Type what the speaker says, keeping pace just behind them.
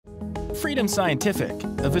Freedom Scientific,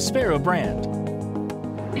 a Vispero brand.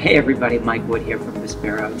 Hey everybody, Mike Wood here from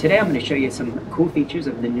Vispero. Today I'm going to show you some cool features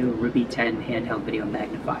of the new Ruby 10 handheld video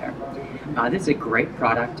magnifier. This is a great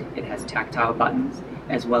product. It has tactile buttons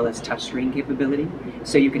as well as touchscreen capability,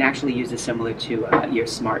 so you can actually use this similar to your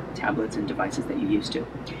smart tablets and devices that you used to.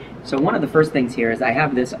 So one of the first things here is I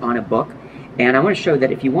have this on a book, and I want to show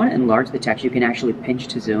that if you want to enlarge the text, you can actually pinch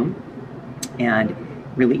to zoom, and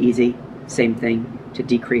really easy, same thing to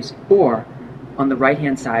decrease, or on the right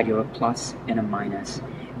hand side you have a plus and a minus,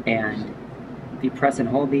 and if you press and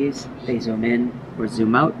hold these, they zoom in or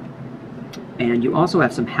zoom out. And you also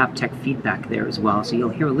have some haptic feedback there as well, so you'll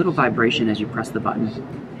hear a little vibration as you press the button.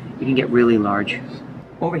 You can get really large.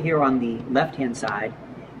 Over here on the left hand side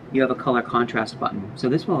you have a color contrast button, so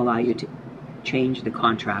this will allow you to change the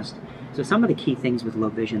contrast. So some of the key things with low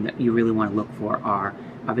vision that you really want to look for are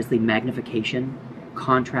obviously magnification,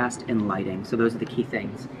 contrast, and lighting. So those are the key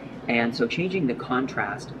things. And so changing the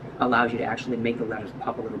contrast allows you to actually make the letters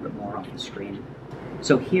pop a little bit more off the screen.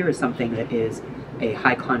 So here is something that is a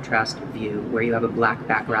high contrast view where you have a black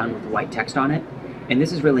background with white text on it. And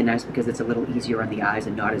this is really nice because it's a little easier on the eyes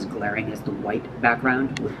and not as glaring as the white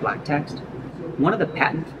background with black text. One of the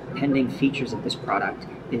patent pending features of this product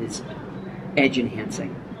is edge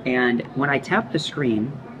enhancing. And when I tap the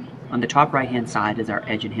screen, on the top right hand side is our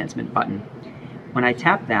edge enhancement button. When I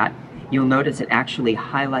tap that, you'll notice it actually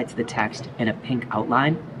highlights the text in a pink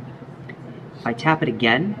outline. If I tap it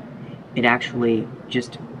again, it actually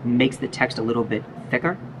just makes the text a little bit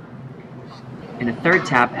thicker. And a third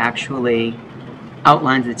tap actually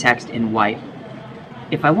outlines the text in white.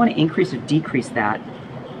 If I want to increase or decrease that,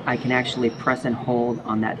 I can actually press and hold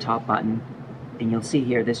on that top button, and you'll see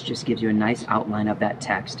here this just gives you a nice outline of that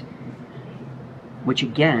text, which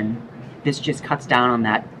again, this just cuts down on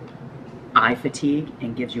that eye fatigue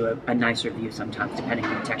and gives you a nicer view sometimes depending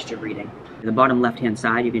on the text you're reading. In the bottom left hand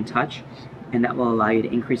side you can touch, and that will allow you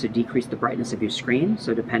to increase or decrease the brightness of your screen,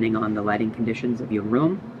 so depending on the lighting conditions of your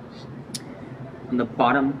room. On the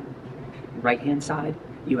bottom right hand side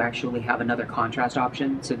you actually have another contrast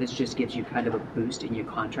option, so this just gives you kind of a boost in your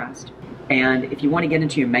contrast. And if you want to get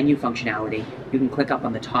into your menu functionality, you can click up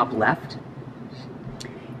on the top left,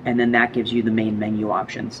 and then that gives you the main menu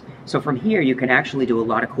options. So from here you can actually do a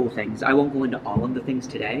lot of cool things. I won't go into all of the things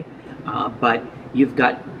today, but you've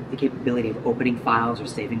got the capability of opening files or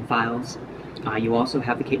saving files. You also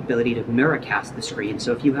have the capability to mirrorcast the screen.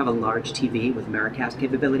 So if you have a large TV with mirrorcast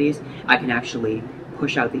capabilities, I can actually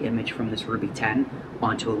push out the image from this Ruby 10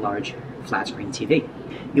 onto a large flat screen TV.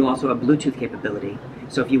 You also have Bluetooth capability.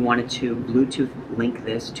 So if you wanted to Bluetooth link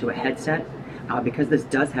this to a headset, because this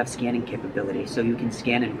does have scanning capability, so you can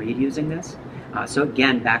scan and read using this. So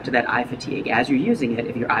again, back to that eye fatigue. As you're using it,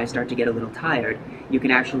 if your eyes start to get a little tired, you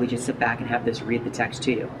can actually just sit back and have this read the text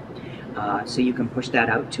to you. So you can push that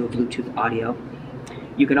out to a Bluetooth audio.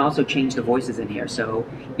 You can also change the voices in here. So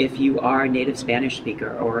if you are a native Spanish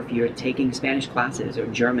speaker, or if you're taking Spanish classes, or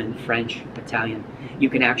German, French, Italian, you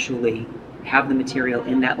can actually have the material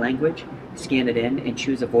in that language, scan it in, and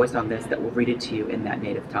choose a voice on this that will read it to you in that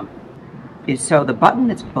native tongue. So the button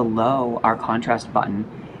that's below our contrast button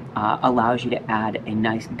allows you to add a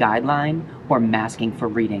nice guideline or masking for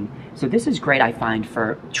reading. So this is great, I find,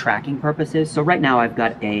 for tracking purposes. So right now I've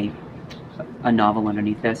got a novel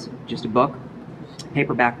underneath this, just a book,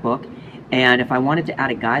 paperback book, and if I wanted to add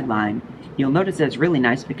a guideline, you'll notice that it's really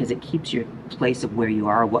nice because it keeps your place of where you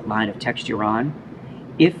are, what line of text you're on.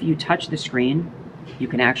 If you touch the screen, you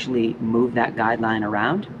can actually move that guideline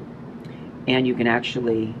around, and you can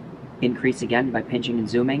actually increase again by pinching and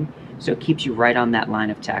zooming, so it keeps you right on that line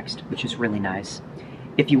of text, which is really nice.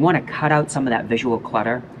 If you want to cut out some of that visual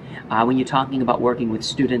clutter, when you're talking about working with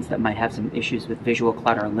students that might have some issues with visual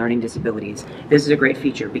clutter or learning disabilities, this is a great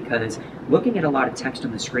feature because looking at a lot of text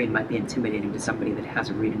on the screen might be intimidating to somebody that has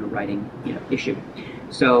a reading or writing issue.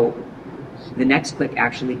 So the next click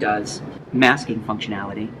actually does masking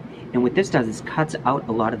functionality, and what this does is cuts out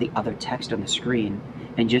a lot of the other text on the screen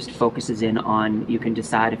and just focuses in on, you can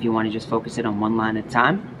decide if you want to just focus it on one line at a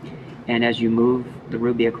time, and as you move the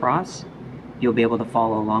Ruby across, you'll be able to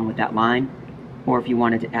follow along with that line. Or if you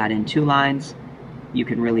wanted to add in 2 lines, you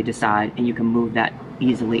can really decide, and you can move that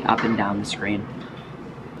easily up and down the screen.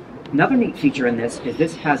 Another neat feature in this is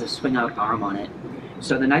this has a swing out arm on it.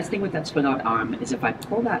 So the nice thing with that swing out arm is if I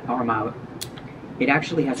pull that arm out, it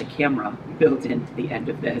actually has a camera built into the end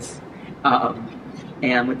of this.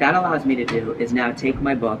 And what that allows me to do is now take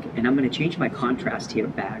my book, and I'm going to change my contrast here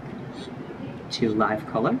back to live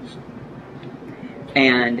color.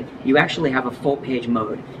 And you actually have a full page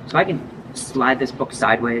mode. So I can slide this book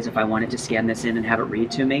sideways if I wanted to scan this in and have it read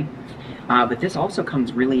to me. But this also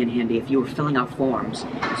comes really in handy if you were filling out forms.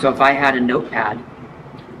 So if I had a notepad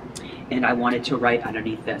and I wanted to write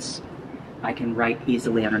underneath this, I can write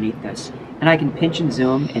easily underneath this. And I can pinch and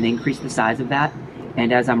zoom and increase the size of that.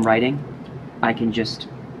 And as I'm writing, I can just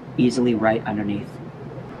easily write underneath.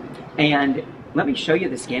 And let me show you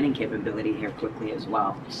the scanning capability here quickly as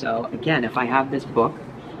well. So again, if I have this book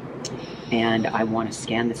and I want to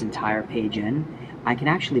scan this entire page in, I can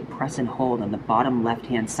actually press and hold on the bottom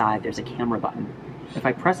left-hand side. There's a camera button. If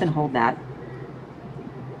I press and hold that,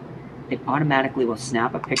 it automatically will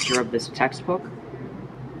snap a picture of this textbook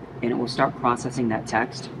and it will start processing that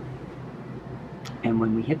text. And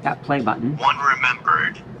when we hit that play button, one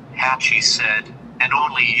remembered, Hatchie said, and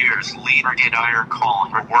only years later did I recall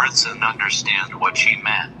her words and understand what she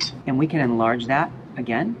meant. And we can enlarge that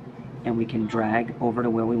again, and we can drag over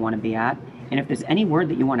to where we want to be at. And if there's any word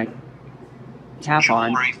that you want to tap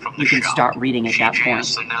on, you can start reading at that point.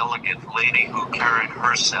 She is an elegant lady who carried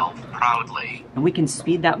herself proudly. And we can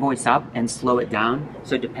speed that voice up and slow it down.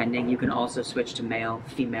 So depending, you can also switch to male,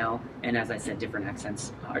 female, and as I said, different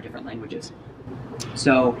accents or different languages.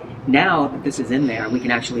 So now that this is in there, we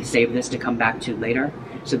can actually save this to come back to later.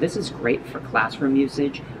 So this is great for classroom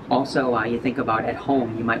usage. Also, you think about at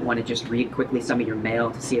home, you might want to just read quickly some of your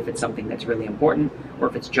mail to see if it's something that's really important, or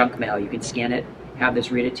if it's junk mail, you can scan it, have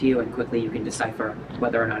this read it to you, and quickly you can decipher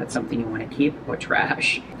whether or not it's something you want to keep or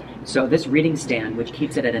trash. So this reading stand, which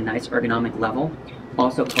keeps it at a nice ergonomic level,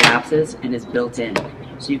 also collapses and is built in.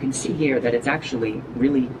 So you can see here that it's actually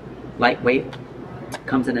really lightweight,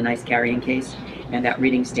 comes in a nice carrying case, and that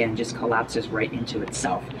reading stand just collapses right into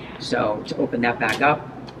itself. So to open that back up,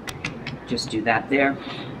 just do that there.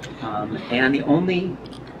 And the only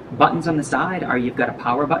buttons on the side are you've got a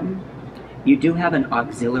power button. You do have an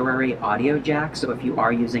auxiliary audio jack, so if you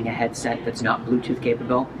are using a headset that's not Bluetooth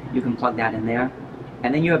capable, you can plug that in there.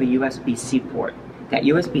 And then you have a USB-C port. That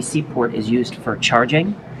USB-C port is used for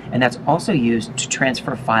charging, and that's also used to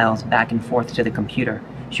transfer files back and forth to the computer.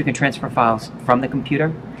 So you can transfer files from the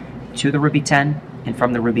computer to the Ruby 10 and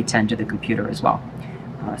from the Ruby 10 to the computer as well.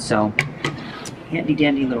 So handy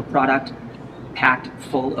dandy little product, packed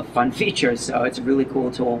full of fun features, so it's a really cool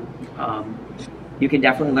tool. You can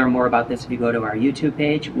definitely learn more about this if you go to our YouTube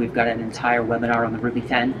page. We've got an entire webinar on the Ruby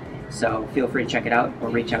 10, so feel free to check it out or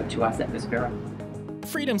reach out to us at Vispero.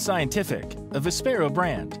 Freedom Scientific, a Vispero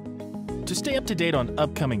brand. To stay up to date on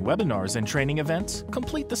upcoming webinars and training events,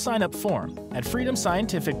 complete the sign-up form at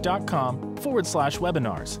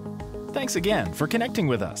freedomscientific.com/webinars. Thanks again for connecting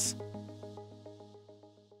with us.